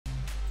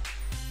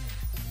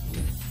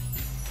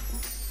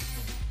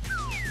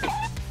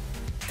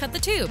cut the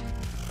tube.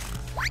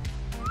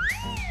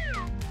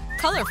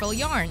 Colorful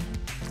yarn.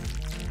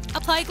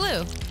 Apply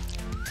glue.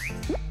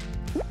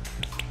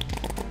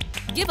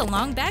 Give a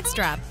long bag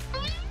strap.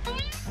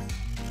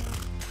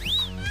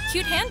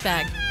 Cute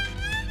handbag.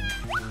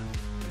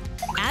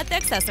 Add the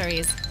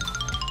accessories.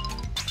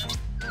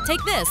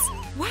 Take this.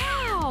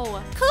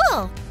 Wow!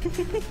 Cool!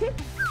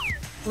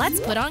 Let's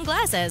put on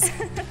glasses.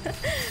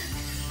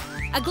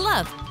 A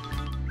glove.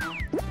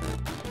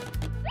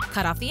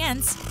 Cut off the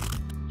ends.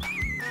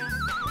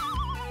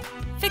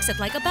 Fix it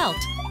like a belt.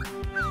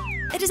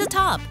 It is a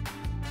top.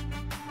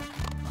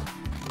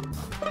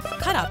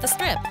 Cut out the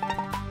strip.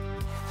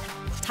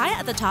 Tie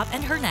at the top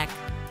and her neck.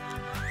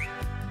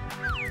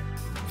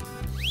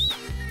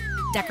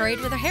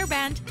 Decorate with a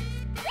hairband.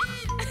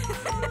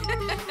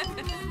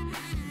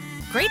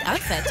 Great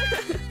outfit!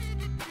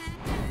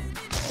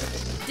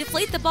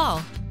 Deflate the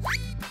ball.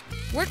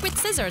 Work with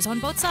scissors on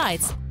both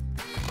sides.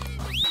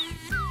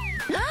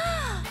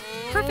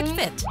 Perfect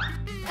fit.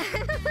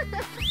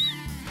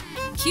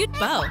 Cute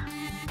bow.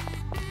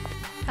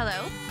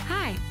 Hello?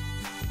 Hi.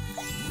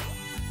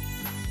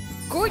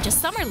 Gorgeous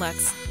summer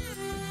looks.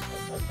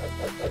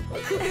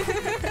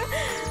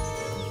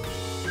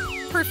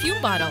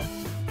 Perfume bottle.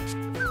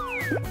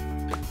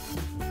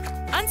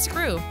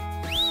 Unscrew.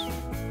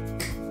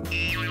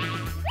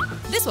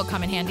 This will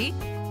come in handy.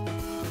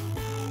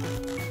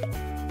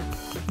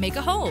 Make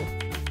a hole.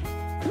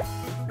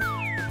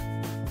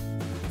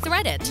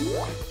 Thread it.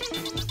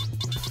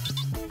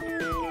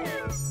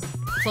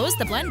 Close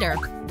the blender.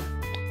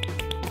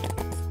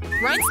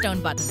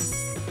 Rhinestone button.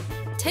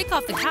 Take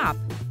off the cap.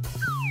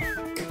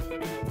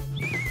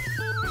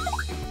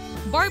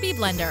 Barbie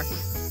blender.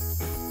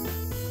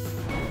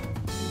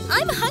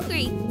 I'm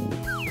hungry.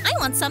 I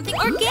want something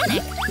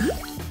organic.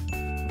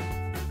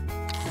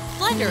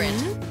 Blender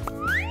it.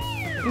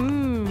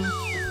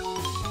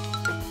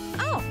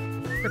 Oh,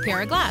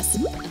 prepare a glass.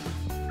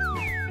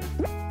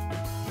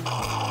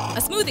 A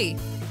smoothie.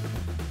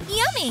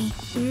 Yummy.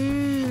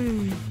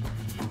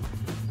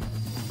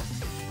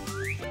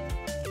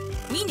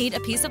 We need a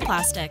piece of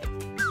plastic.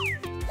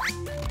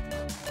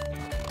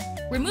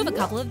 Remove a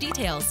couple of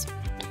details.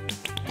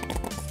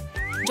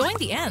 Join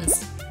the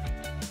ends.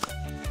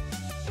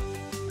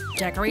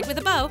 Decorate with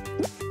a bow.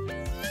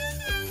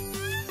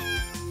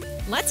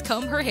 Let's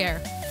comb her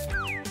hair.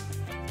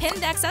 Pin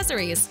the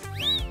accessories.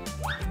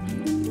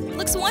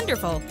 Looks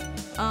wonderful.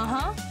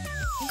 Uh-huh.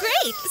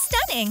 Great!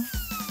 Stunning!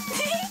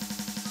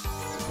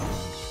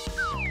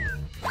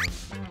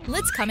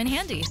 Lids come in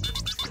handy.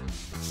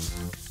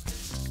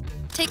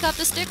 Take off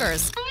the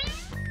stickers.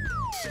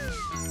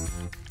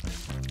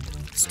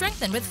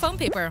 Strengthen with foam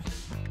paper.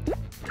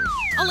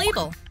 A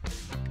label.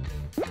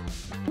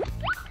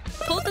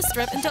 Pull the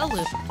strip into a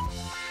loop.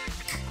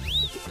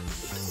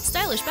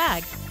 Stylish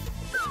bag.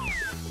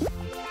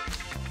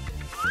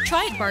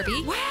 Try it,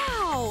 Barbie.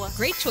 Wow!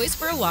 Great choice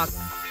for a walk.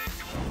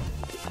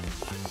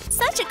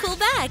 Such a cool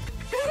bag.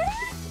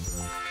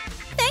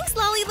 Thanks,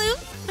 LaLiLu.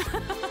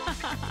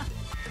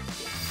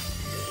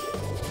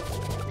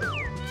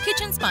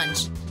 Kitchen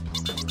sponge.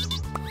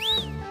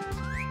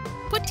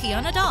 Put tea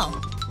on a doll.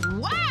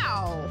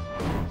 Wow!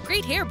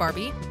 Great hair,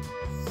 Barbie.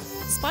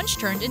 Sponge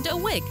turned into a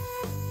wig.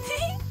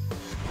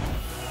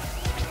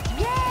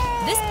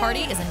 Yay! This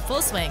party is in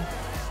full swing.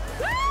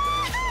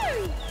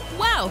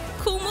 Wow,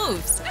 cool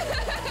moves.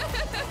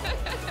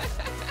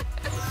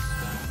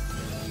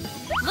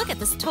 Look at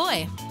this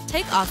toy.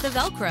 Take off the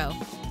Velcro.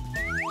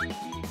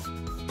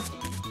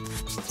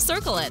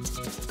 Circle it.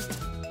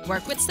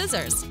 Work with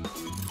scissors.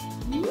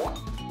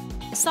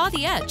 Saw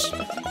the edge.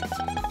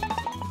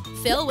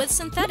 Fill with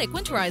synthetic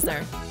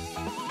winterizer.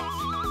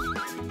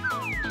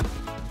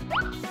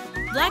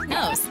 Black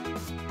nose.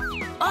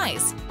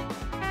 Eyes.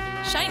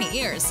 Shiny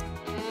ears.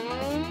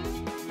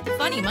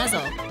 Funny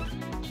muzzle.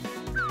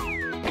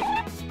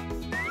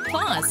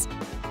 Claws.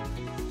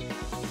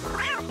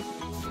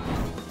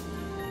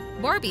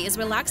 Barbie is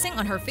relaxing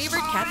on her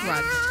favorite cat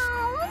rug.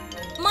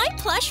 My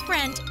plush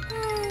friend!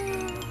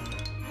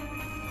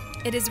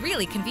 It is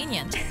really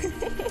convenient.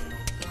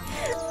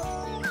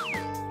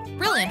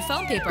 Brilliant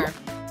foam paper.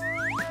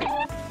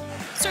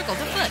 Circle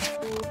the foot.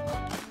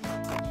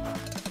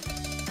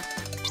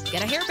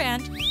 Get a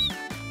hairband.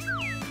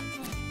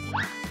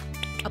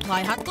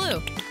 Apply hot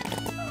glue.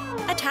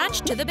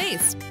 Attach to the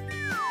base.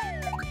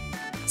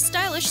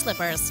 Stylish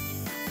slippers.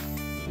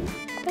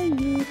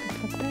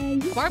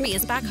 Barbie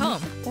is back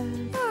home.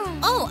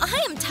 Oh,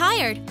 I am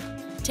tired.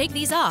 Take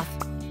these off.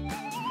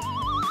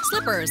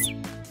 Slippers.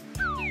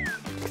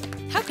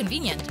 How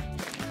convenient.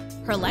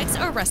 Her legs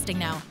are resting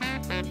now.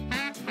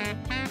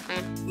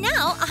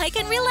 Now I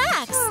can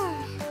relax.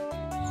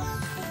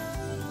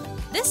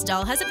 This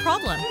doll has a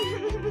problem.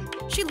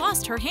 She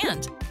lost her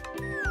hand.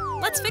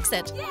 Let's fix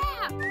it.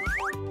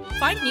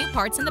 Find new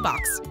parts in the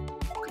box.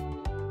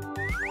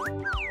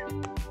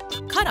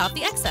 Cut off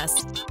the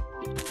excess.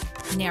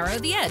 Narrow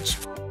the edge.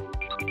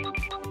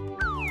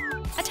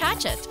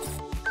 Attach it.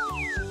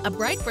 A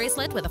bright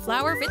bracelet with a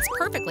flower fits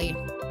perfectly.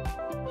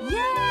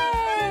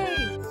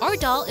 Yay! Our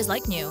doll is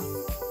like new.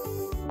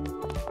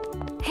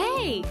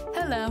 Hey!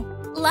 Hello.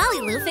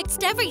 LaLiLu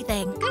fixed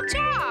everything. Good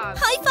job!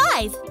 High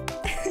five!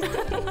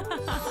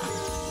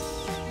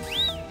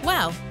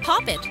 Wow,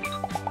 pop it.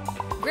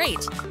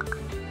 Great.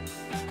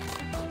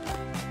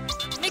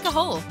 Make a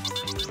hole.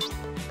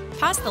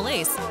 Pass the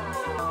lace.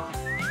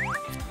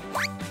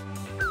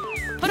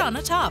 Put on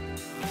a top.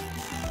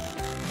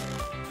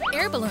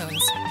 Air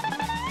balloons.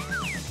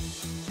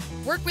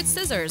 Work with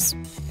scissors.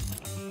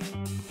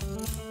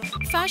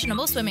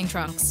 Fashionable swimming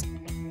trunks.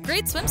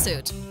 Great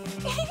swimsuit.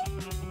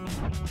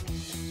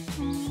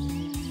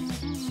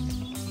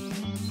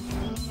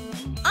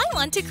 I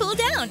want to cool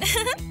down.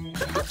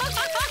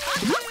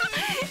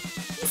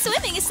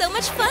 Swimming is so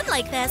much fun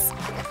like this.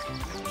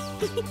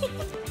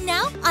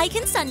 Now I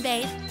can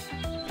sunbathe.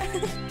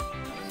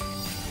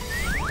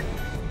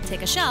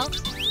 Take a shell.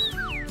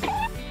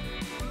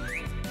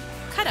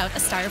 Cut out a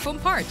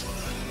styrofoam part.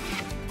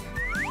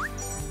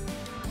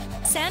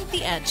 Sand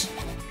the edge.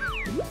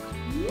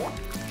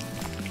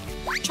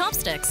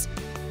 Chopsticks.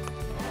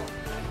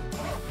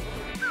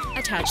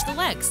 Attach the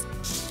legs.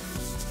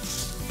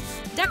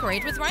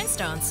 Decorate with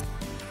rhinestones.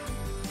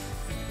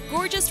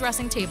 Gorgeous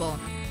dressing table.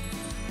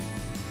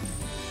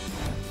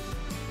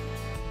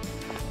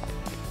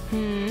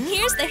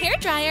 Here's the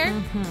hairdryer.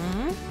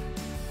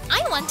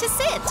 I want to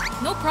sit.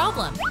 No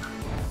problem.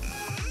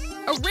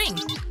 A ring.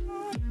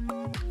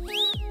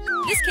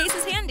 This case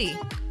is handy.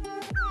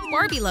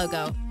 Barbie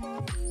logo.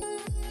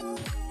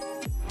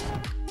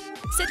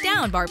 Sit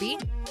down, Barbie.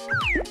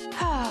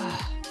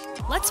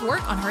 Let's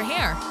work on her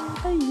hair.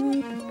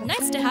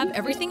 Nice to have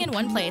everything in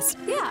one place.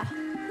 Yeah.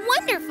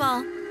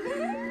 Wonderful!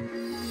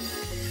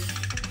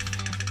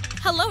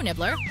 Hello,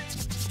 Nibbler.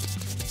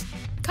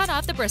 Cut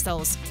off the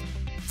bristles.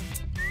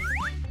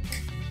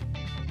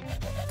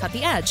 Cut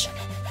the edge.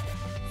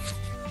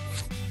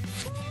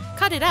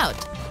 Cut it out.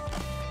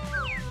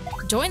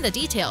 Join the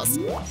details.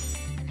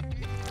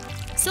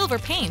 Silver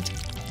paint.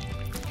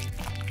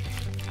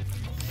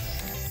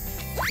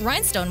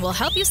 Rhinestone will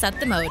help you set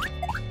the mode.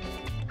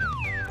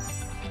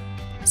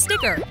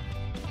 Sticker.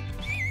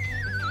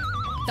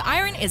 The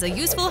iron is a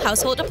useful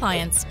household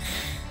appliance.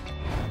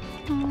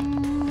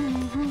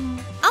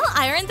 I'll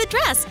iron the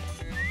dress.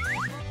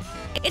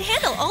 It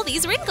handles all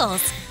these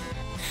wrinkles.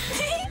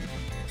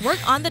 Work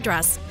on the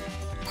dress.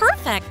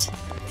 Perfect!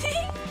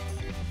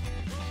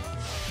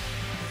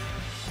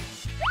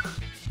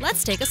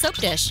 Let's take a soap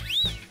dish.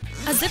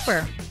 A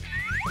zipper.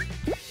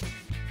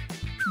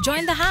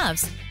 Join the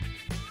halves.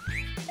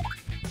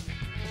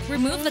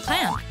 Remove the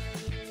clamp.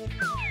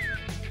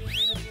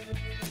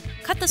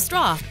 Cut the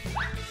straw.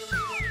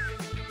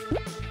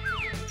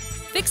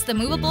 Fix the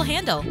movable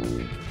handle.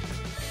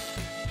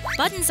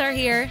 Buttons are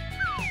here.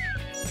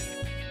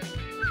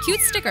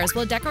 Cute stickers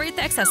will decorate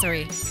the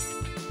accessory.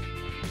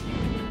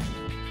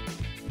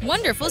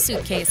 Wonderful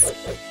suitcase.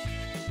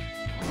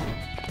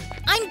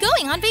 I'm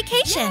going on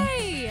vacation.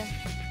 Yay!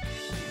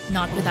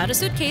 Not without a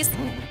suitcase.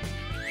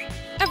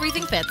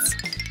 Everything fits.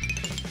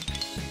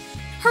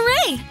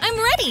 Hooray! I'm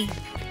ready!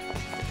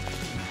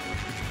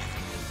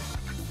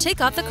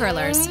 Take off the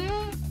curlers.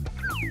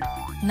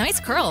 Nice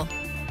curl.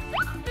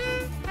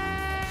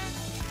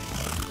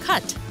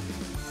 Cut.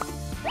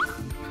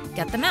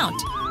 Get the mount.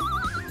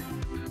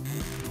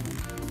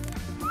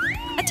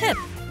 A tip.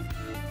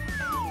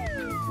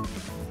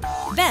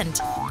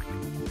 Bend.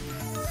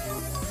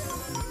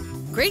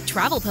 Great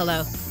travel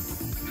pillow.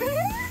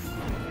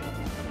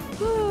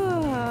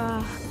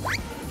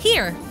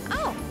 Here.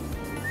 Oh.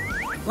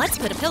 Let's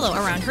put a pillow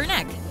around her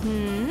neck.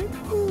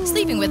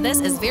 Sleeping with this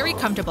is very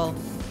comfortable.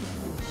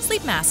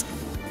 Sleep mask.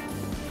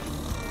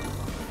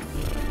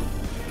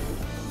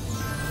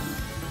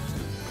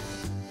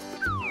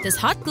 This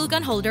hot glue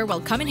gun holder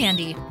will come in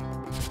handy.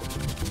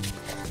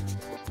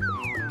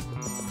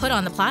 Put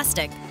on the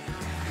plastic.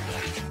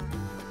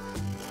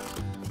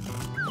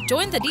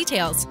 Join the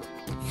details.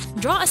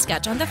 Draw a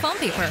sketch on the foam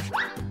paper.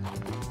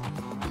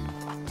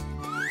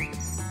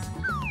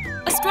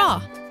 A straw.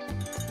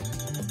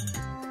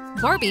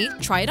 Barbie,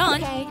 try it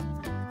on. Okay.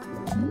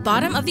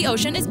 Bottom of the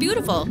ocean is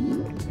beautiful.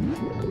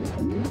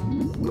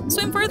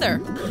 Swim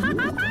further.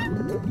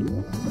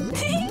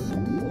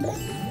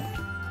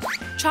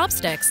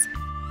 Chopsticks.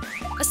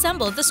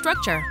 Assemble the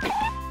structure.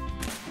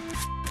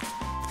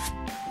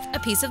 A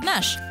piece of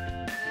mesh.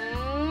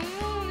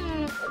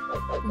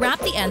 Wrap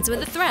the ends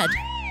with a thread.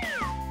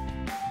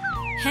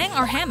 Hang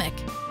our hammock.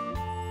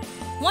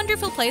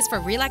 Wonderful place for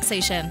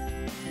relaxation.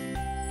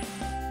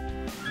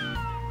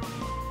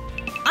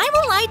 I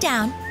will lie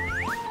down.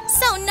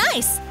 So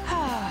nice!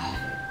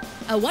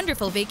 A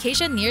wonderful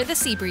vacation near the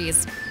sea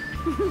breeze.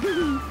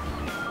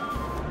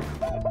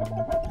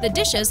 The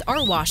dishes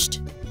are washed.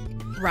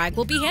 Rag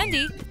will be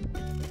handy.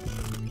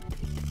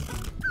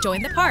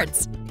 Join the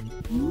parts.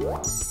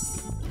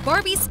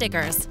 Barbie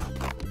stickers.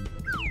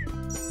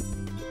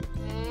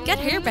 Get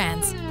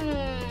hairbands.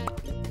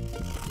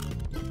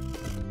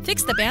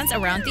 Fix the bands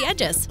around the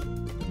edges.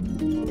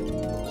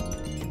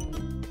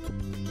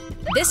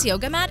 This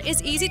yoga mat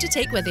is easy to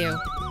take with you.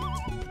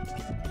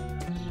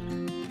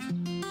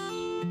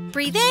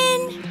 Breathe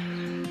in.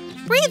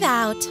 Breathe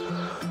out.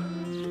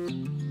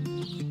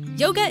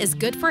 Yoga is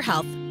good for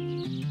health.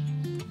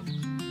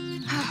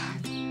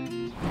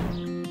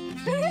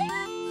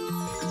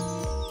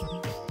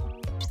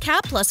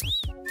 Cap plus.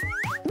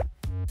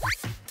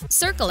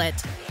 Circle it.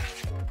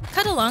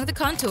 Cut along the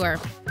contour.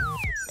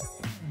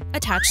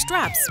 Attach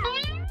straps.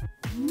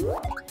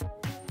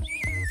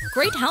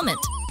 Great helmet.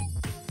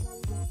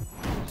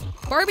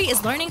 Barbie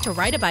is learning to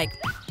ride a bike.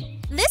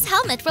 This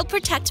helmet will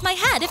protect my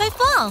head if I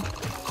fall.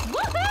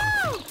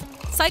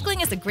 Woohoo!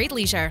 Cycling is a great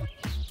leisure.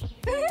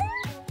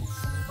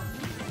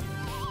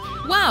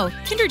 Wow,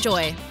 Kinder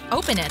Joy.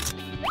 Open it.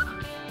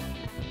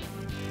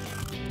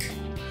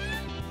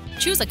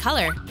 Choose a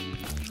color.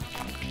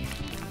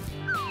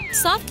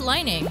 Soft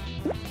lining.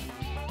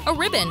 A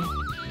ribbon.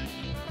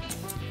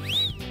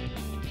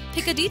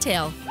 Pick a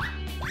detail.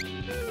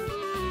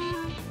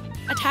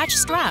 Attach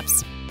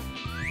straps.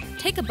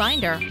 Take a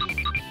binder.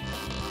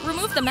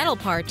 Remove the metal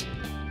part.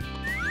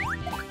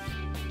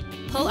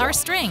 Pull our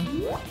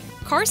string.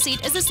 Car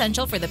seat is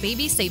essential for the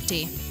baby's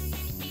safety.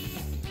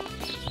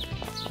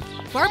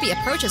 Barbie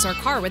approaches her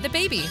car with the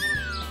baby.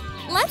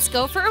 Let's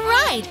go for a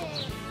ride.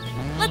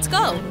 Let's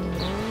go.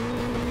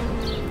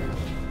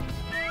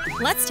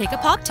 Let's take a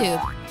pop tube.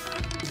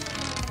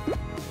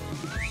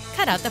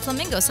 Cut out the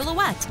flamingo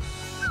silhouette.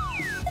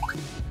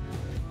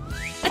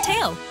 A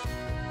tail.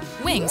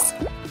 Wings.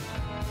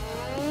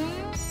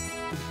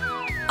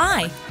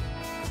 Eye.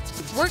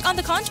 Work on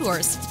the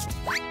contours.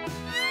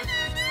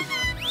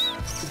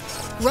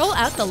 Roll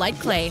out the light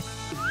clay.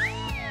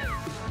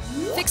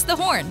 Fix the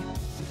horn.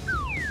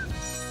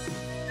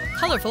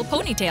 Colorful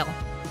ponytail.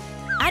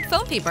 Add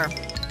foam paper.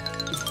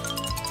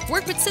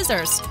 Work with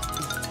scissors.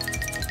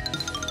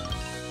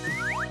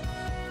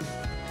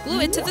 Glue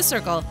it to the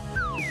circle.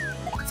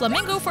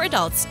 Flamingo for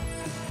adults.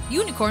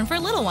 Unicorn for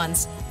little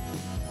ones.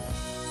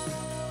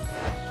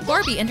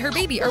 Barbie and her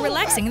baby are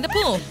relaxing in the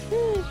pool.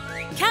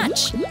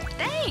 Catch!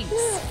 Thanks!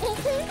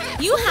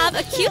 You have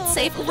a cute,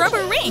 safe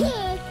rubber ring!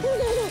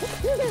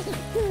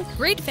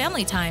 Great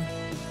family time.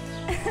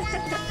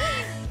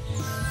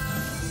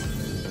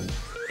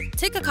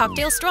 Take a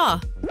cocktail straw.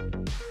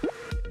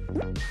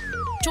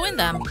 Join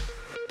them.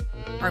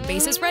 Our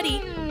base is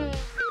ready.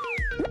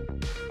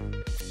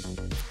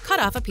 Cut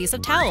off a piece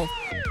of towel.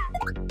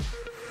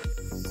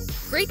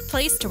 Great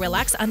place to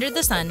relax under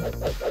the sun.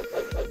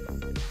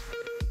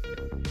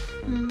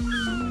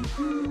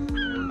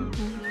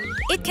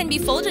 It can be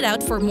folded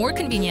out for more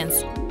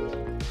convenience.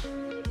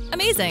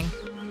 Amazing!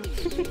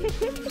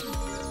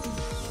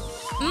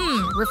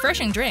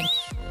 Refreshing drink.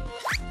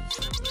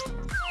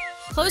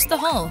 Close the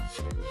hole.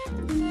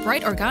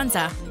 Bright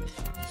organza.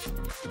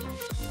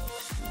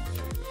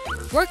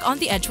 Work on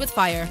the edge with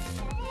fire.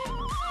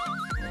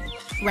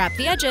 Wrap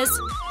the edges.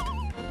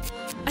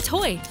 A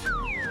toy.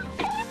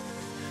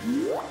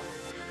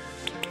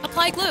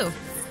 Apply glue.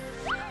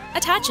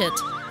 Attach it.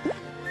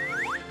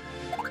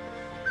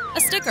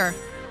 A sticker.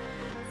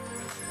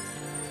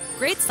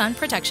 Great sun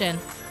protection.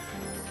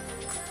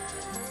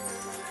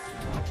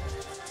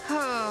 How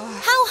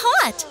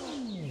hot!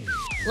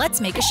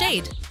 Let's make a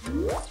shade.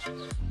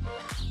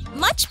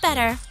 Much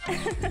better.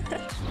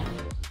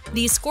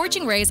 These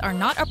scorching rays are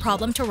not a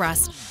problem to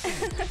rust.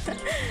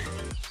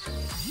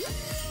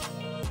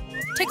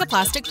 Take a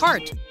plastic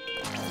part.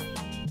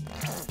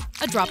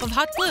 A drop of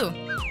hot glue.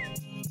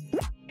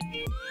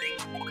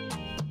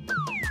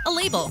 A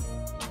label.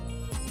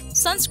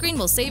 Sunscreen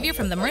will save you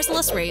from the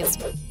merciless rays.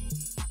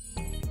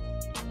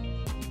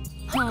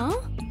 Huh?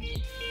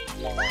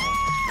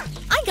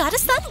 I got a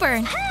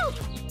sunburn! Ow!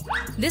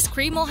 This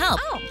cream will help.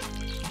 Oh.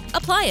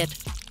 Apply it.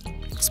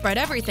 Spread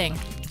everything.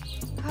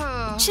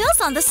 Oh.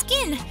 Chills on the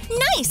skin!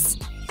 Nice!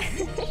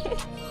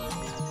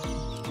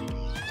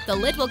 The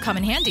lid will come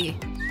in handy.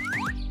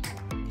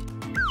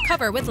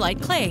 Cover with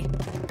light clay.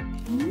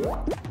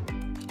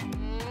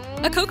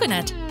 A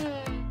coconut.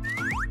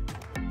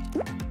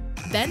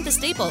 Bend the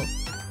staple.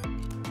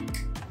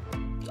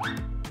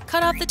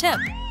 Cut off the tip.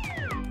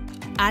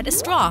 Add a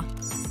straw.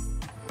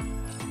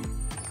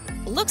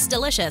 Looks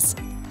delicious.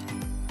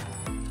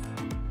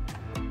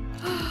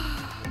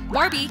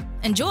 Barbie,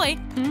 enjoy!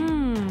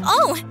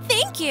 Oh,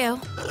 thank you!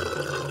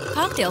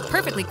 Cocktail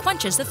perfectly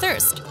quenches the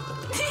thirst.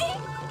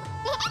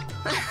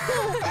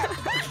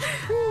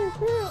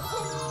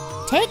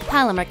 Take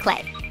polymer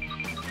clay.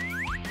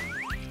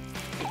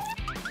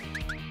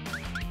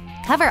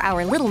 Cover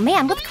our little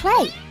man with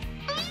clay.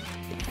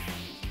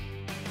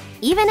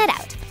 Even it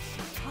out.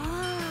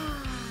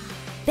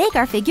 Bake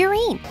our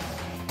figurine.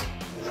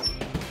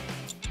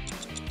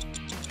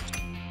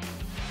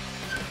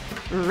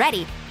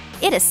 Ready.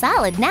 It is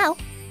solid now.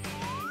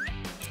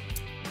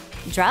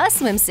 Draw a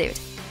swimsuit.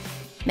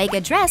 Make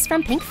a dress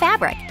from pink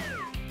fabric.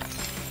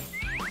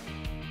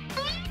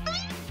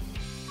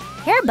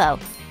 Hair bow.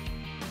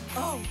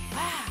 Oh,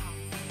 wow.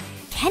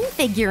 Ken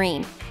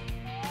figurine.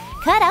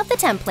 Cut out the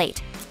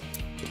template.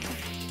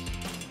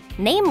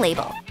 Name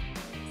label.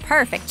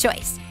 Perfect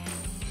choice.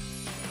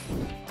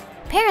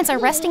 Parents are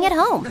resting at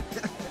home.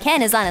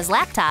 Ken is on his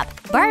laptop.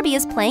 Barbie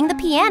is playing the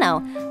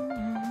piano.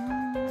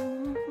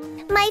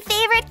 My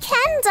favorite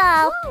Ken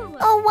doll!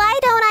 Oh, why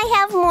don't I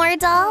have more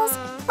dolls?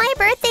 My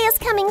birthday is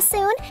coming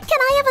soon. Can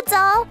I have a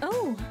doll?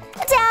 Oh.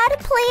 Dad,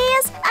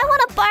 please! I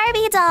want a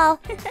Barbie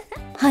doll!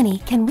 Honey,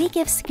 can we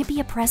give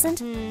Skippy a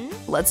present?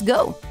 Let's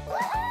go.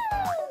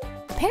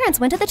 Parents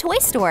went to the toy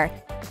store.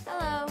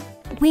 Hello.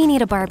 We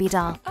need a Barbie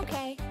doll.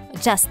 Okay.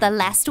 Just the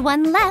last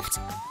one left.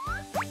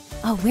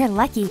 Oh, we're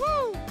lucky.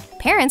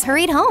 Parents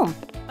hurried home.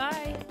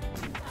 Bye.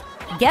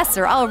 Guests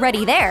are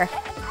already there.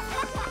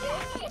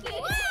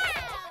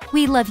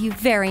 We love you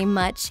very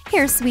much.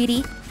 Here,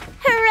 sweetie.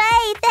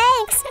 Hooray,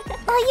 thanks!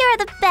 Oh, you're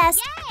the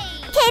best.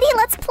 Katie,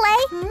 let's play.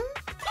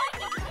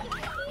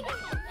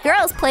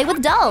 Girls play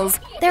with dolls.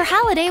 Their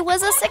holiday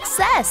was a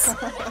success.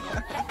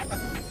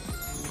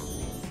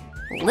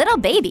 Little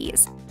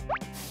babies.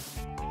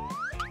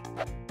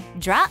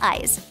 Draw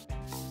eyes.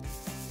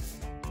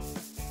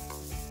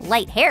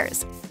 Light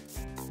hairs.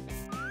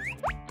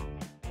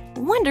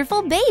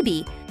 Wonderful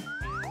baby.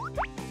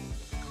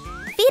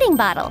 Feeding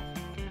bottle.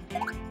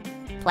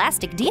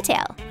 Plastic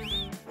detail.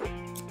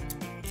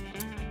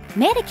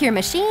 Manicure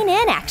machine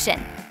in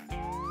action.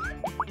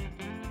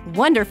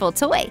 Wonderful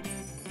toy.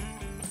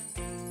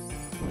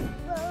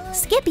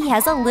 Skippy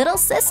has a little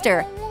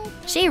sister.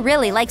 She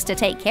really likes to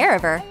take care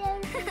of her.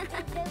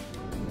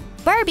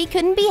 Barbie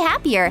couldn't be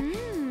happier.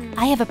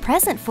 I have a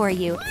present for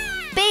you.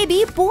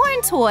 Baby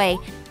born toy.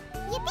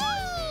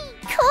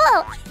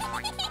 Cool.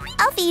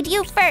 I'll feed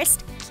you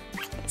first.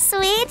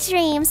 Sweet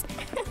dreams.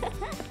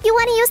 You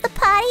want to use the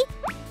potty?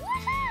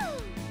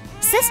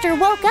 Sister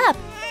woke up.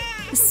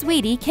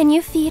 Sweetie, can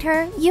you feed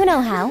her? You know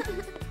how.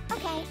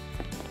 Okay.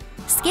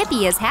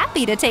 Skippy is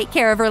happy to take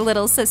care of her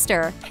little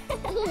sister.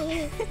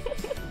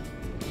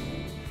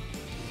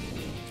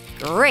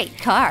 Great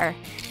car.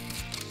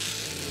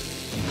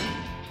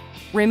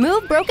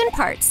 Remove broken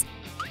parts.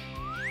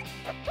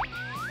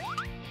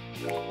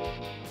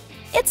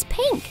 It's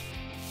pink.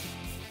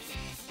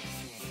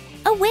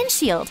 A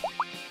windshield.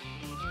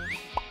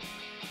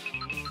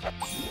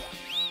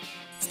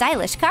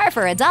 Stylish car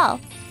for a doll.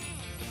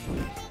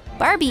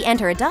 Barbie and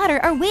her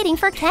daughter are waiting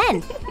for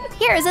Ken.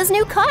 Here's his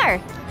new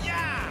car.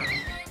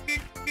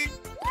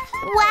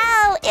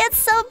 Wow, it's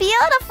so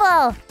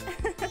beautiful.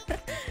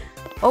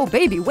 Oh,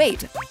 baby,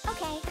 wait.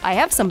 Okay. I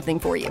have something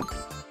for you.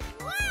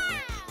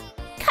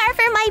 Car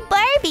for my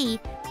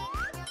Barbie.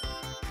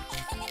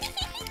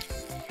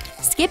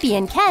 Skippy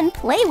and Ken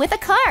play with a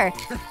car.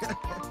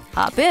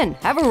 Hop in,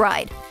 have a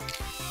ride.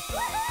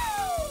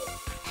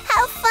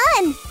 Have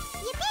fun.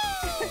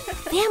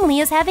 Family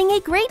is having a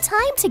great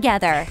time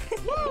together.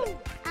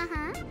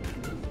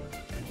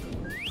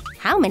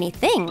 How many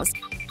things?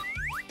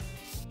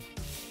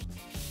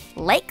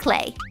 Light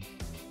clay.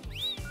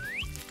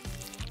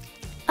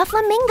 A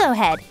flamingo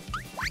head.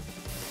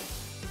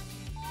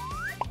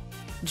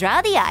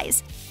 Draw the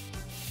eyes.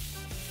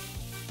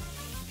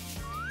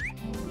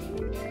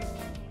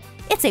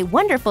 It's a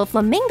wonderful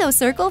flamingo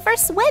circle for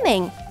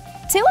swimming.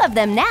 2 of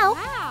them now.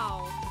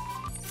 Wow.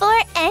 For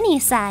any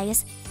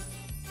size.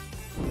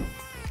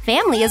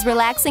 Family is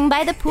relaxing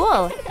by the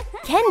pool.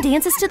 Ken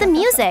dances to the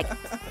music.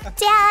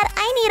 Dad,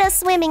 I need a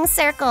swimming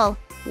circle.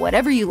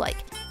 Whatever you like.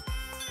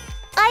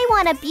 I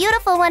want a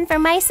beautiful one for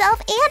myself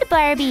and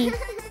Barbie.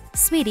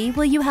 Sweetie,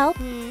 will you help?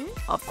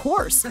 Of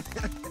course.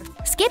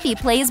 Skippy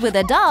plays with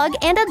a dog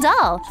and a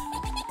doll.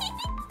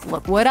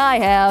 Look what I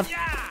have.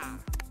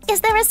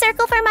 Is there a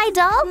circle for my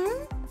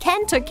doll?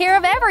 Ken took care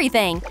of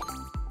everything.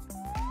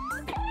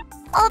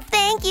 Oh,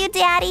 thank you,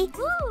 Daddy.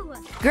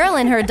 Girl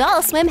and her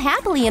doll swim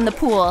happily in the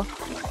pool.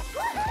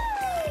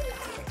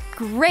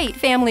 Great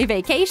family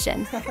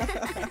vacation.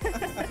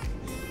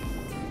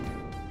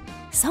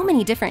 So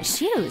many different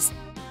shoes.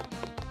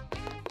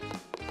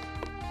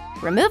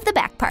 Remove the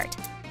back part.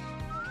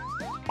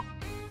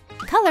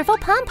 Colorful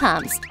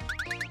pom-poms.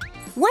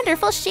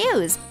 Wonderful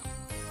shoes.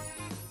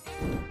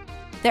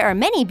 There are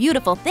many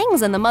beautiful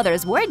things in the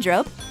mother's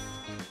wardrobe.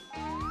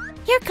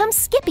 Here comes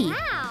Skippy.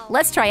 Wow.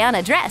 Let's try on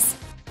a dress.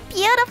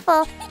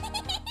 Beautiful.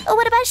 Oh,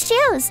 what about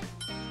shoes?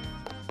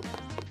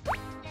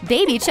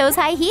 Baby chose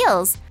high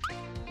heels.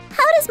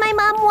 How does my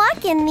mom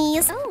walk in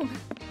these?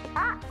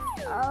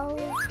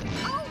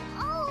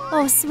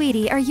 Oh,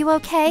 sweetie, are you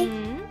okay?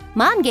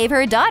 Mom gave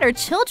her daughter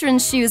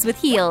children's shoes with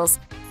heels.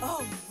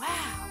 Oh, wow.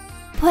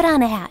 Put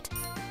on a hat.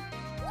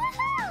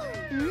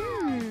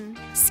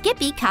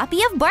 Skippy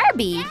copy of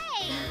Barbie.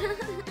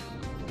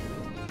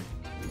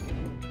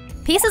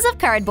 Pieces of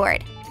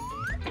cardboard.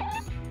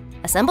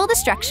 Assemble the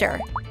structure.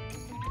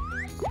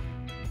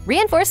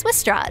 Reinforce with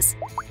straws.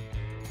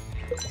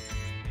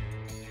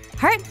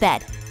 Heart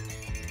bed.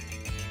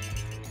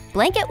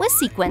 Blanket with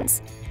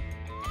sequins.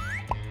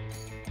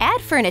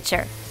 Add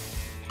furniture.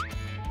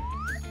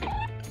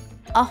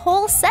 A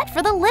whole set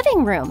for the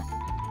living room.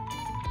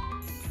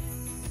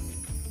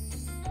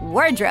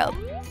 Wardrobe.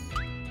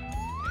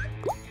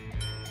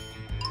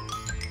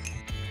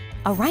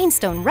 A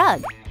rhinestone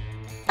rug.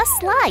 A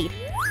slide.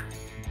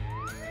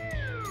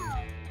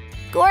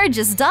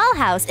 Gorgeous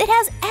dollhouse. It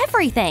has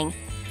everything.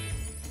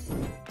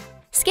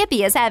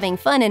 Skippy is having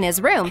fun in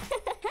his room.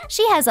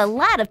 She has a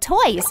lot of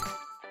toys.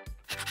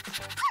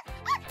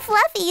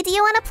 Fluffy, do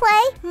you want to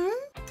play?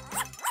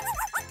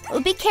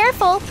 Oh, be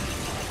careful.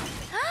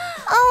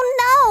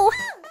 Oh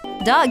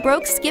no! Dog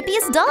broke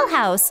Skippy's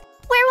dollhouse.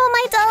 Where will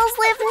my dolls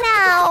live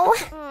now?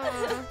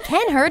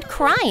 Ken heard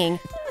crying.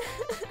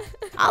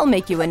 I'll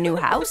make you a new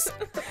house.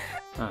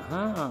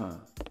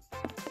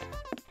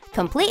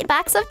 Complete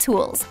box of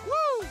tools.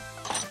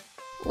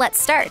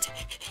 Let's start.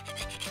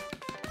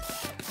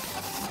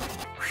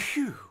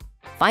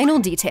 Final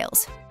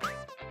details.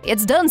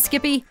 It's done,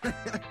 Skippy.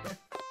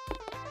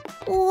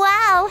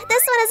 Wow,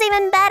 this one is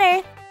even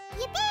better.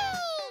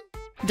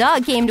 Yippee!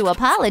 Dog came to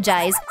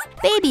apologize.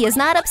 Baby is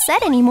not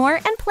upset anymore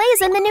and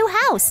plays in the new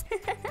house.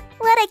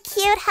 What a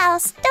cute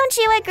house. Don't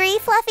you agree,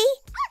 Fluffy?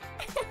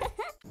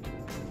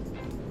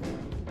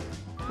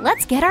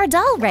 Let's get our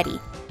doll ready.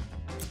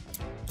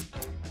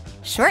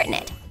 Shorten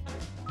it.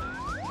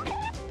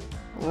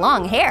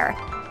 Long hair.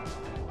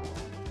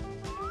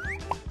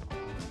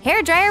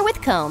 Hair dryer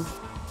with comb.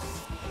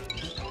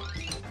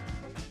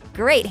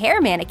 Great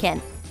hair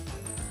mannequin.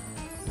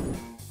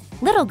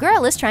 Little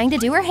girl is trying to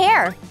do her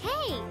hair.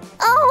 Hey!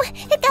 Oh,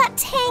 it got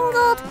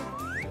tangled.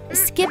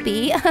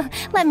 Skippy,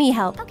 let me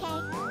help. Okay.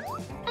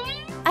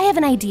 I have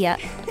an idea.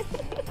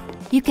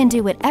 You can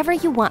do whatever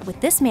you want with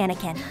this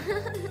mannequin.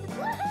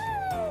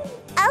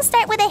 I'll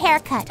start with a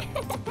haircut.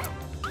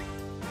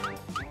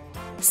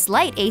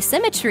 Slight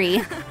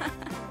asymmetry.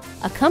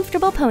 A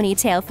comfortable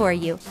ponytail for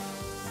you.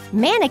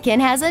 Mannequin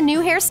has a new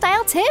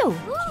hairstyle too.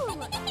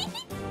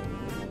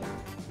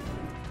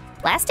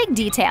 Plastic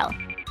detail.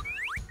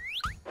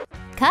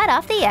 Cut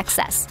off the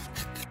excess.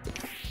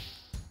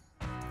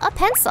 A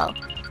pencil.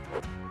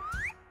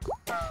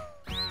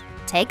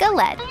 Take a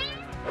lead.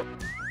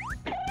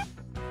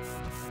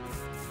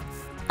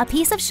 A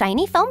piece of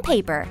shiny foam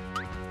paper.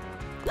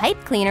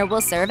 Pipe cleaner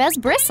will serve as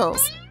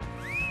bristles.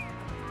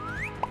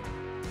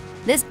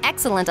 This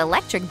excellent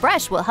electric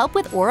brush will help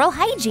with oral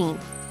hygiene.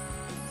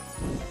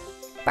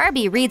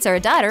 Barbie reads her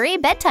daughter a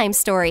bedtime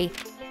story,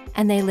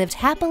 and they lived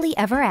happily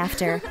ever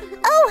after.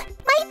 Oh,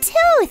 my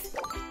tooth!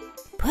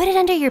 Put it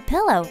under your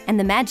pillow, and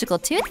the magical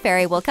tooth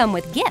fairy will come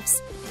with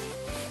gifts.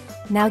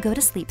 Now go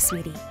to sleep,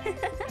 sweetie.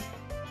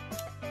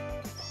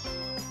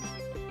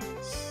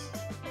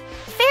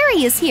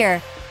 Fairy is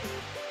here!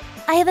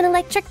 I have an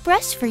electric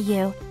brush for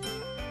you.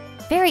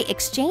 Fairy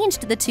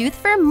exchanged the tooth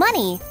for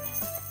money.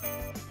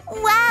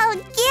 Wow,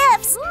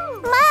 gifts!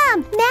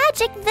 Mom,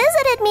 Magic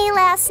visited me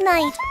last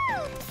night.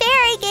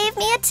 Fairy gave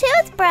me a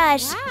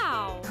toothbrush.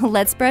 Wow!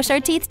 Let's brush our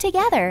teeth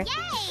together.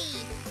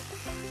 Yay!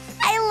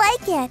 I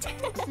like it.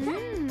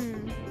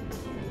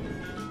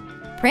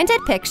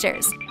 Printed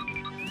pictures.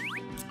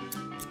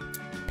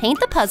 Paint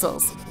the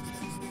puzzles.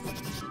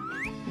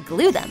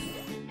 Glue them.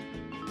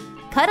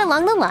 Cut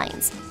along the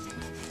lines.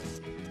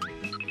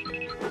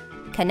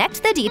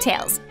 Connect the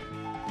details.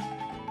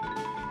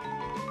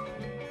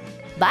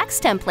 Box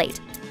template.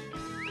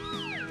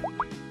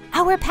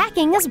 Our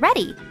packing is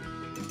ready.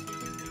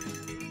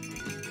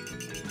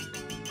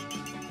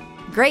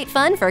 Great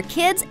fun for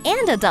kids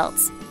and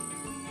adults.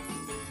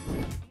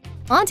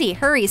 Auntie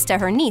hurries to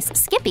her niece,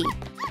 Skippy.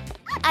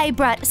 I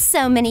brought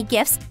so many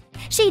gifts.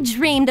 She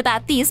dreamed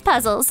about these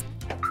puzzles.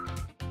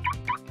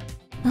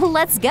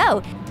 Let's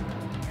go.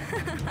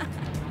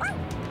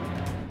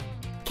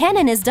 Ken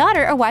and his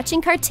daughter are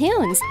watching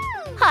cartoons.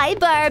 Hi,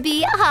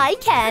 Barbie. Hi,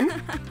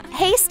 Ken.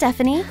 Hey,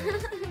 Stephanie.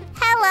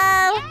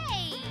 Hello.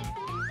 Yay!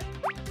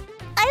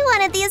 I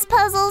wanted these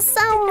puzzles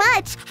so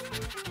much.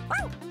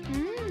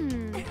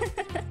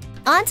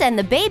 Aunt and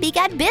the baby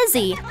got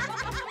busy.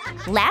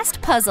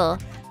 Last puzzle.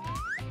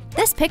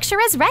 This picture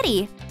is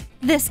ready.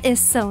 This is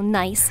so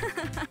nice.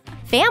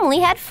 Family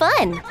had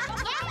fun.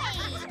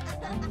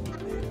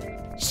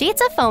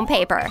 Sheets of foam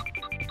paper.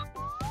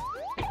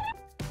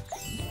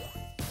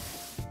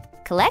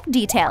 Collect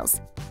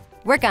details.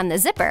 Work on the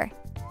zipper.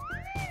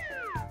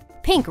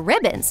 Pink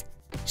ribbons.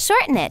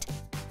 Shorten it.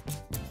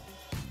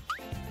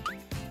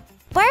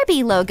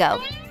 Barbie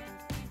logo.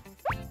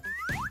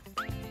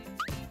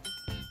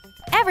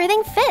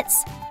 Everything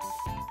fits.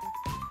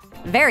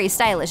 Very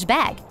stylish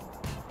bag.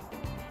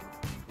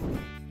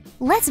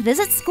 Let's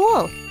visit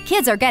school.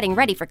 Kids are getting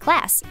ready for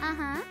class.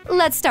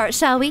 Let's start,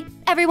 shall we?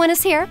 Everyone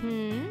is here.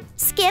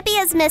 Skippy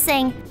is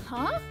missing.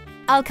 Huh?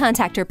 I'll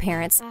contact her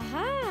parents.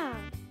 Aha!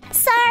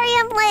 Sorry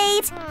I'm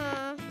late.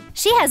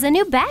 She has a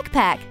new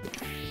backpack.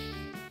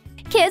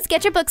 Kids,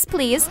 get your books,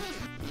 please.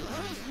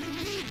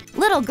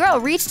 Little girl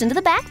reached into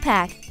the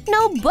backpack.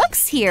 No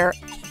books here.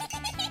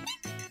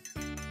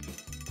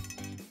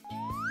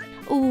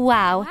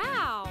 Wow.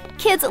 Wow!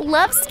 Kids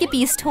love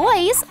Skippy's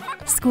toys.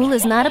 School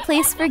is not a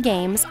place for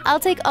games. I'll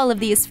take all of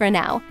these for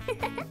now.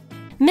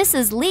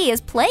 Mrs. Lee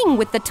is playing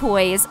with the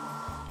toys.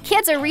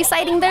 Kids are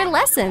reciting their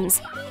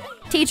lessons.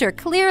 Teacher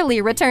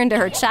clearly returned to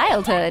her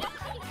childhood.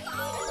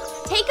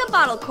 Take a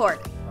bottle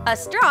cork, a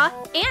straw,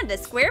 and a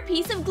square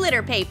piece of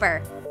glitter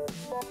paper.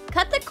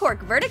 Cut the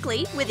cork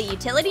vertically with a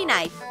utility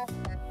knife.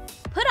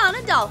 Put on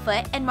a doll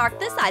foot and mark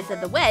the size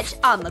of the wedge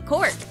on the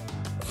cork.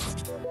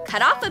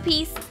 Cut off a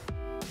piece.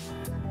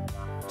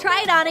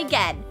 Try it on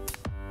again.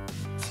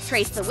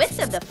 Trace the width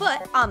of the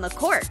foot on the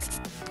cork.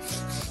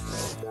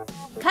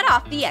 Cut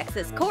off the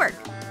excess cork.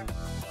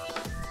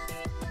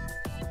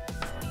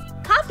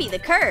 Copy the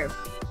curve.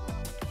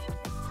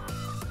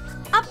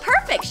 A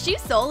perfect shoe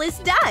sole is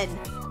done!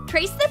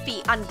 Trace the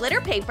feet on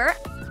glitter paper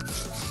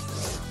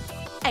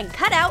and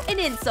cut out an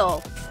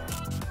insole.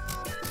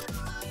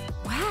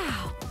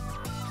 Wow!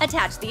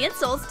 Attach the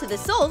insoles to the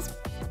soles.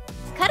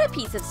 Cut a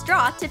piece of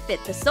straw to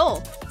fit the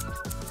sole.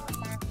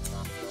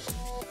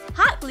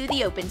 Hot glue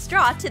the open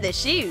straw to the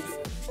shoes.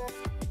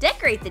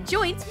 Decorate the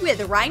joints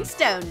with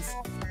rhinestones.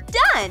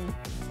 Done!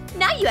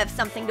 Now you have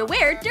something to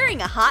wear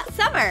during a hot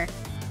summer.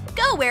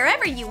 Go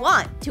wherever you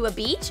want, to a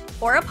beach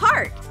or a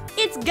park.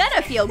 It's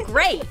gonna feel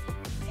great!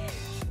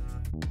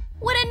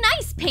 What a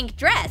nice pink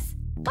dress!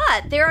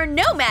 But there are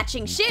no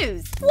matching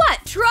shoes.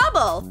 What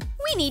trouble!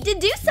 We need to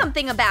do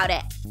something about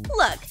it.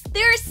 Look,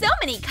 there are so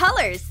many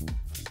colors.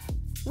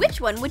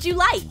 Which one would you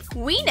like?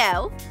 We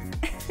know!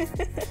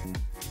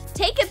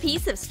 Take a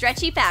piece of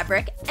stretchy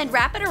fabric and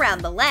wrap it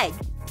around the leg.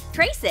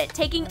 Trace it,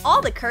 taking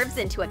all the curves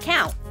into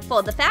account.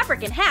 Fold the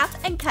fabric in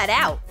half and cut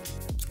out.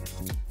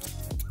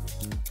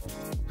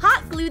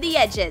 Hot glue the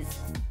edges.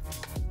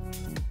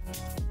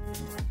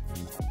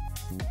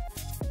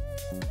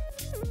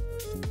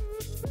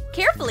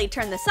 Carefully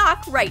turn the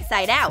sock right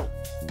side out.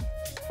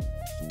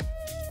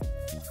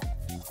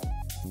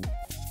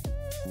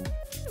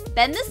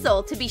 Bend the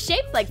sole to be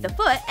shaped like the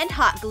foot and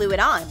hot glue it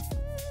on.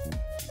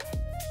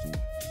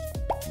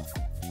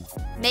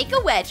 Make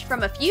a wedge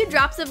from a few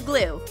drops of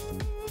glue.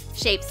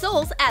 Shape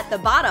soles at the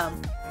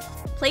bottom.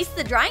 Place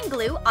the drying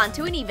glue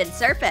onto an even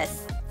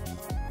surface.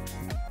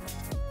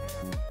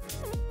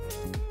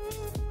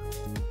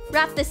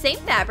 Wrap the same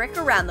fabric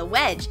around the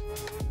wedge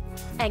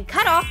and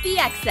cut off the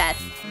excess.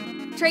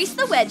 Trace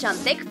the wedge on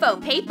thick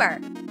foam paper.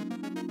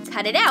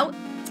 Cut it out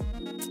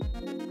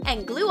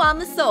and glue on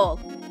the sole.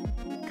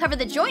 Cover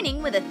the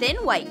joining with a thin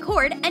white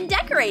cord and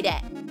decorate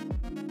it.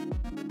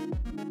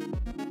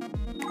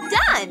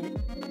 Done!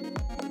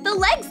 The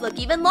legs look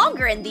even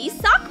longer in these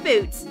sock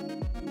boots.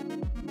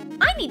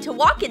 I need to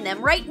walk in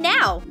them right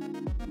now.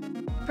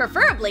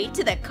 Preferably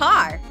to the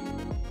car.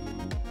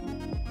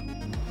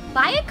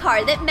 Buy a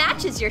car that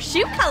matches your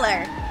shoe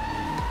color.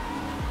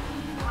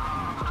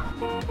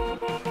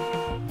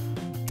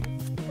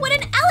 What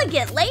an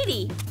elegant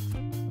lady!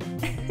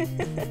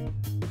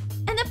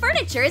 And the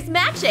furniture is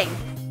matching.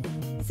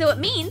 So it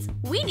means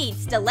we need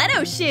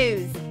stiletto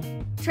shoes.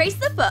 Trace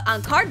the foot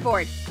on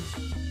cardboard.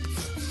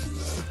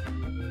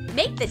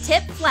 Make the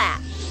tip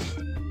flat.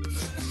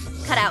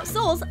 Cut out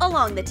soles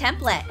along the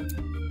template.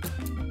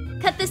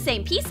 Cut the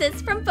same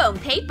pieces from foam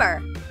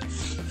paper.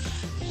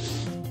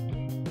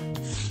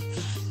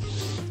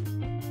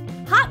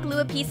 Hot glue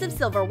a piece of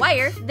silver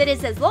wire that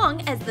is as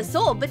long as the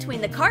sole between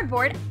the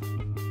cardboard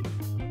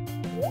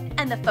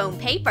and the foam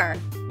paper.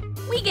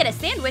 We get a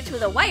sandwich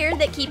with a wire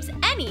that keeps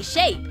any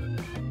shape.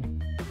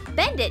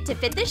 Bend it to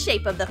fit the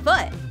shape of the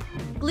foot.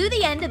 Glue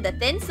the end of the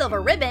thin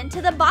silver ribbon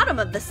to the bottom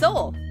of the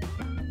sole.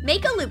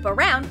 Make a loop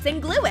around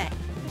and glue it.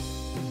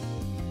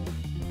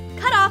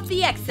 Cut off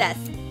the excess.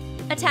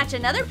 Attach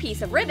another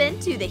piece of ribbon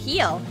to the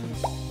heel.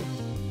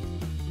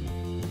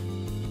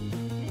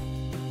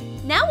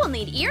 Now we'll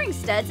need earring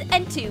studs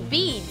and 2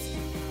 beads.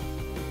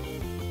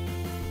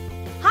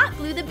 Hot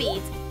glue the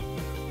beads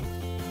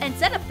and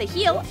set up the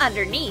heel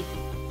underneath.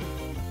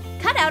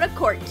 Cut out a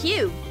cork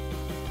cube.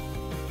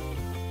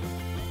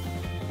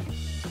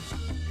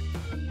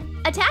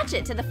 Attach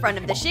it to the front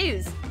of the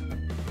shoes.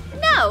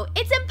 No,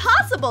 it's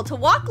impossible to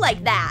walk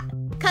like that!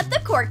 Cut the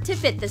cork to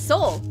fit the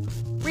sole.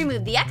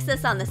 Remove the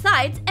excess on the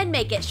sides and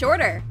make it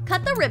shorter.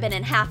 Cut the ribbon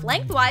in half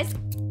lengthwise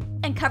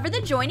and cover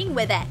the joining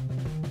with it.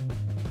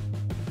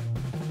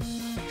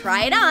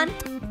 Try it on.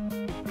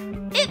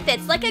 It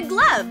fits like a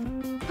glove.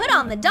 Put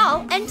on the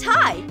doll and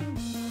tie.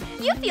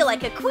 You feel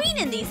like a queen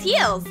in these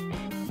heels.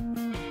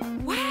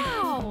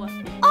 Wow!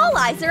 All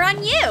eyes are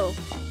on you.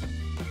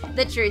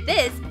 The truth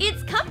is,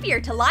 it's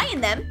comfier to lie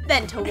in them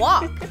than to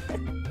walk.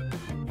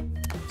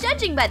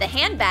 Judging by the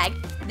handbag,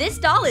 this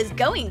doll is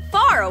going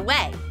far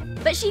away,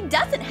 but she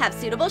doesn't have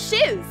suitable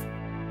shoes.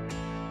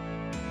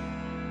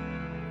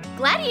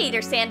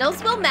 Gladiator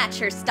sandals will match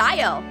her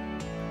style.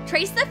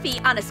 Trace the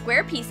feet on a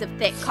square piece of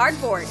thick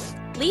cardboard.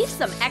 Leave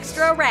some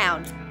extra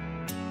around.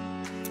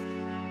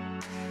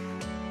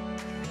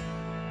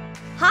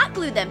 Hot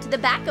glue them to the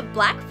back of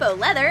black faux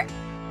leather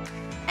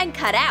and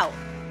cut out.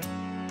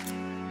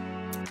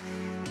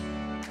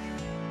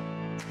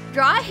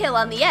 Draw a heel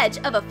on the edge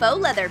of a faux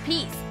leather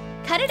piece.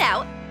 Cut it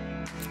out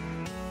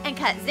and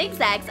cut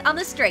zigzags on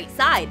the straight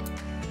side.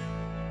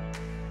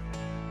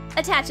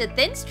 Attach a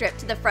thin strip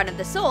to the front of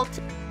the sole.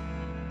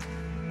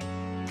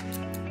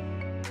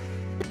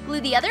 Glue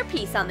the other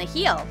piece on the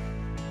heel.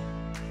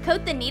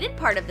 Coat the kneaded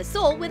part of the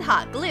sole with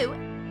hot glue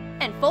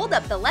and fold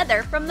up the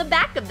leather from the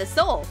back of the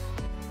sole.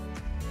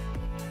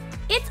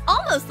 It's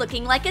almost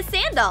looking like a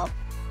sandal.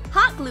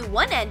 Hot glue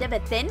one end of a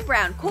thin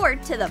brown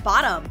cord to the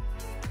bottom.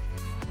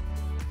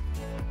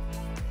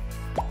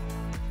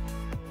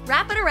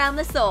 Wrap it around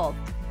the sole.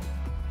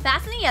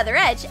 Fasten the other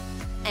edge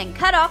and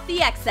cut off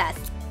the excess.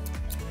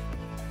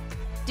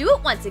 Do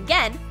it once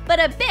again, but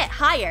a bit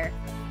higher.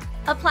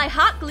 Apply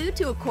hot glue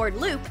to a cord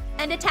loop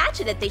and attach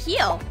it at the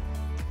heel.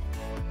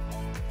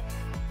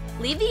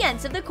 Leave the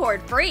ends of the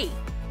cord free.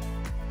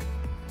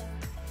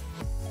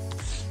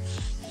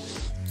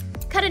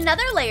 Cut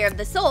another layer of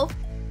the sole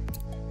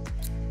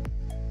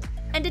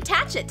and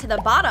attach it to the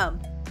bottom.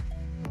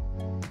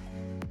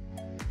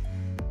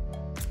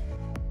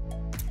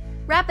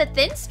 Wrap a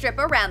thin strip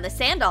around the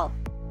sandal.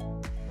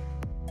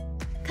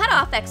 Cut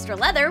off extra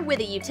leather with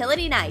a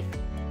utility knife.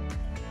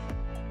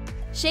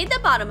 Shade the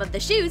bottom of the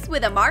shoes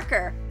with a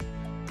marker.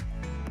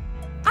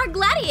 Our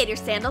gladiator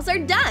sandals are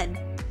done!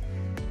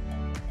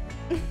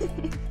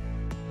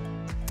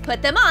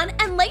 Put them on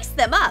and lace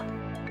them up.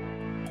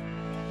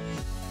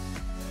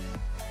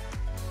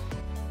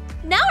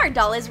 Now our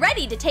doll is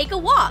ready to take a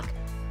walk.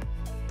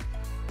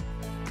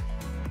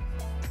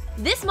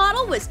 This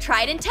model was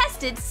tried and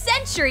tested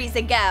centuries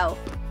ago.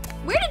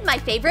 Where did my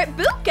favorite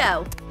boot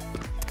go?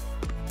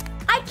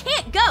 I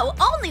can't go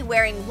only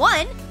wearing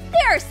one.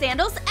 There are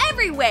sandals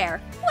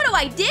everywhere. What do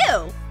I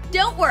do?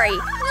 Don't worry,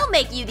 we'll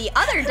make you the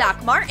other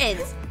Doc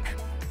Martens.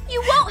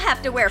 You won't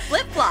have to wear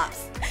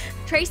flip-flops.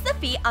 Trace the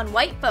feet on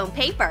white foam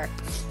paper.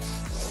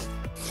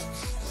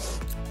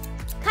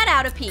 Cut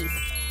out a piece.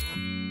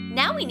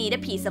 Now we need a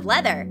piece of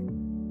leather.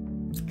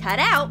 Cut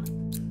out.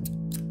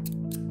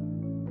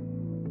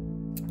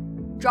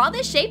 Draw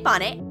the shape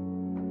on it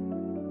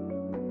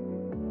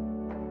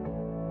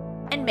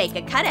and make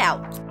a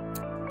cutout.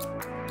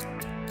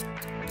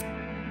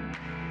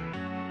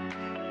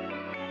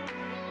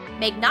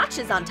 Make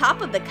notches on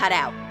top of the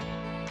cutout.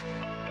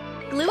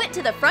 Glue it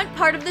to the front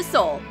part of the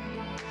sole.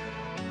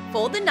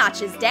 Fold the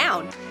notches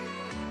down.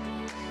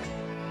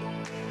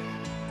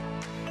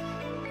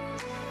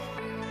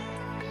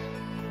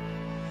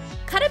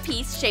 Cut a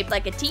piece shaped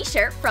like a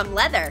t-shirt from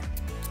leather.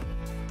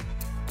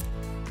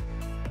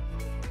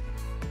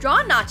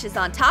 Draw notches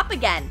on top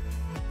again.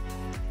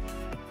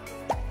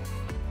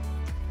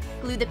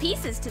 Glue the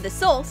pieces to the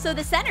sole so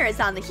the center is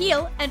on the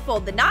heel and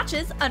fold the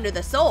notches under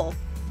the sole.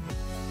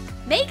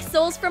 Make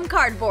soles from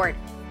cardboard.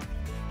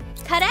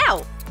 Cut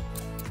out.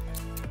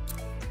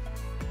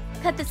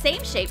 Cut the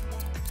same shape.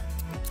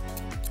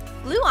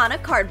 Glue on a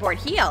cardboard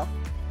heel.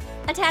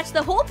 Attach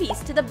the whole piece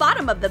to the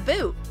bottom of the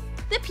boot.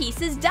 The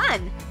piece is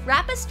done.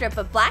 Wrap a strip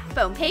of black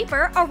foam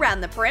paper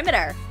around the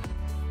perimeter.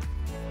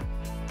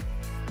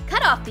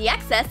 Cut off the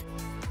excess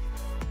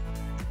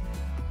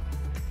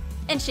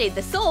and shade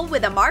the sole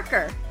with a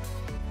marker.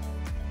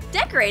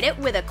 Decorate it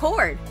with a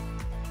cord.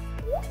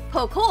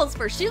 Poke holes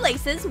for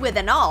shoelaces with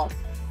an awl.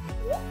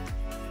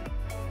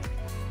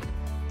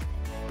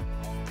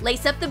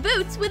 Lace up the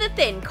boots with a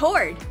thin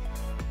cord.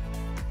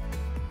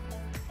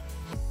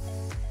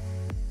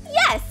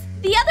 Yes!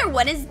 The other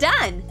one is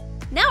done!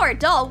 Now our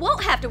doll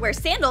won't have to wear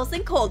sandals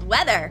in cold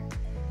weather.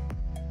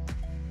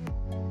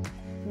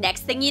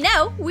 Next thing you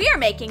know, we are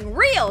making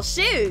real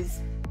shoes!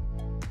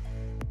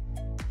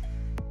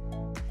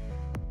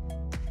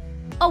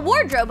 A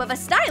wardrobe of a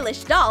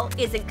stylish doll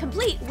isn't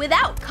complete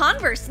without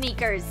Converse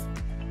sneakers.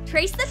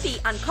 Trace the feet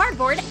on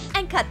cardboard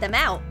and cut them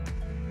out.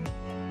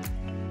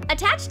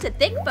 Attach to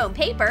thick foam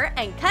paper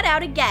and cut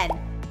out again.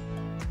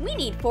 We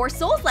need 4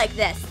 soles like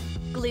this.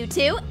 Glue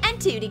 2 and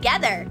 2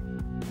 together.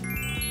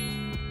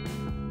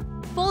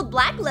 Fold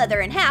black leather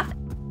in half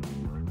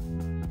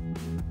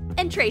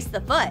and trace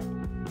the foot.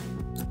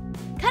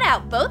 Cut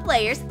out both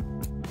layers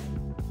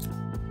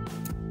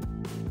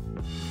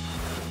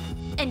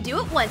and do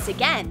it once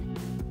again.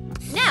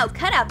 Now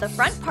cut out the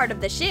front part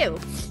of the shoe.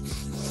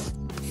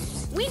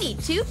 We need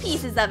 2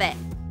 pieces of it.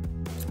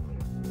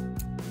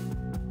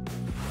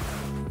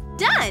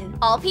 Done!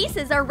 All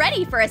pieces are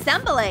ready for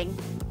assembling.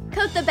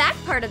 Coat the back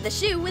part of the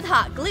shoe with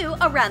hot glue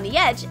around the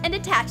edge and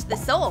attach the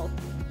sole.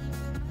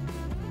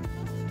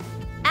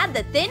 Add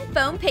the thin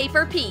foam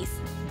paper piece.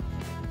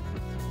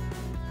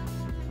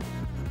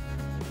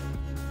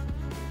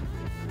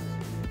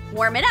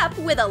 Warm it up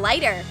with a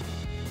lighter.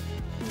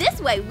 This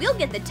way we'll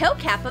get the toe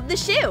cap of the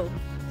shoe.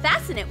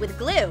 Fasten it with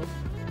glue.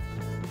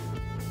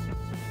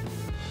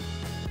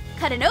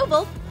 Cut an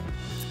oval.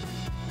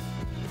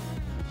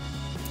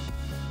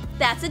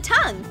 That's a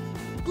tongue.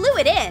 Glue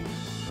it in.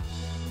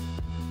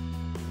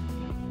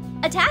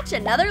 Attach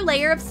another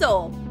layer of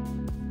sole.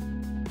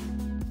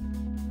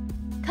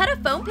 Cut a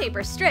foam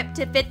paper strip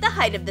to fit the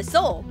height of the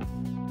sole.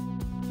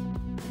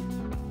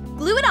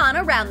 Glue it on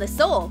around the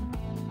sole.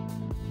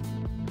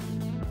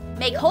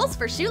 Make holes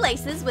for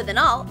shoelaces with an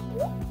awl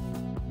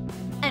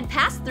and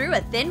pass through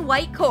a thin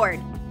white cord.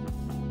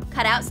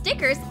 Cut out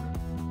stickers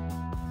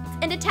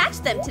and attach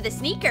them to the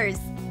sneakers.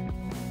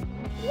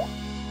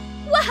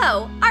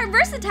 Whoa! Our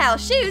versatile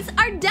shoes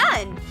are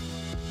done!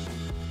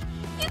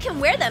 You can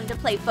wear them to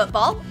play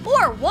football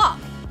or walk.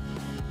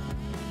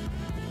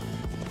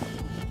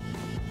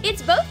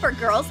 It's both for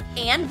girls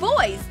and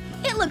boys.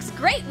 It looks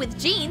great with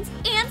jeans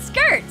and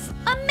skirts.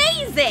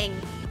 Amazing!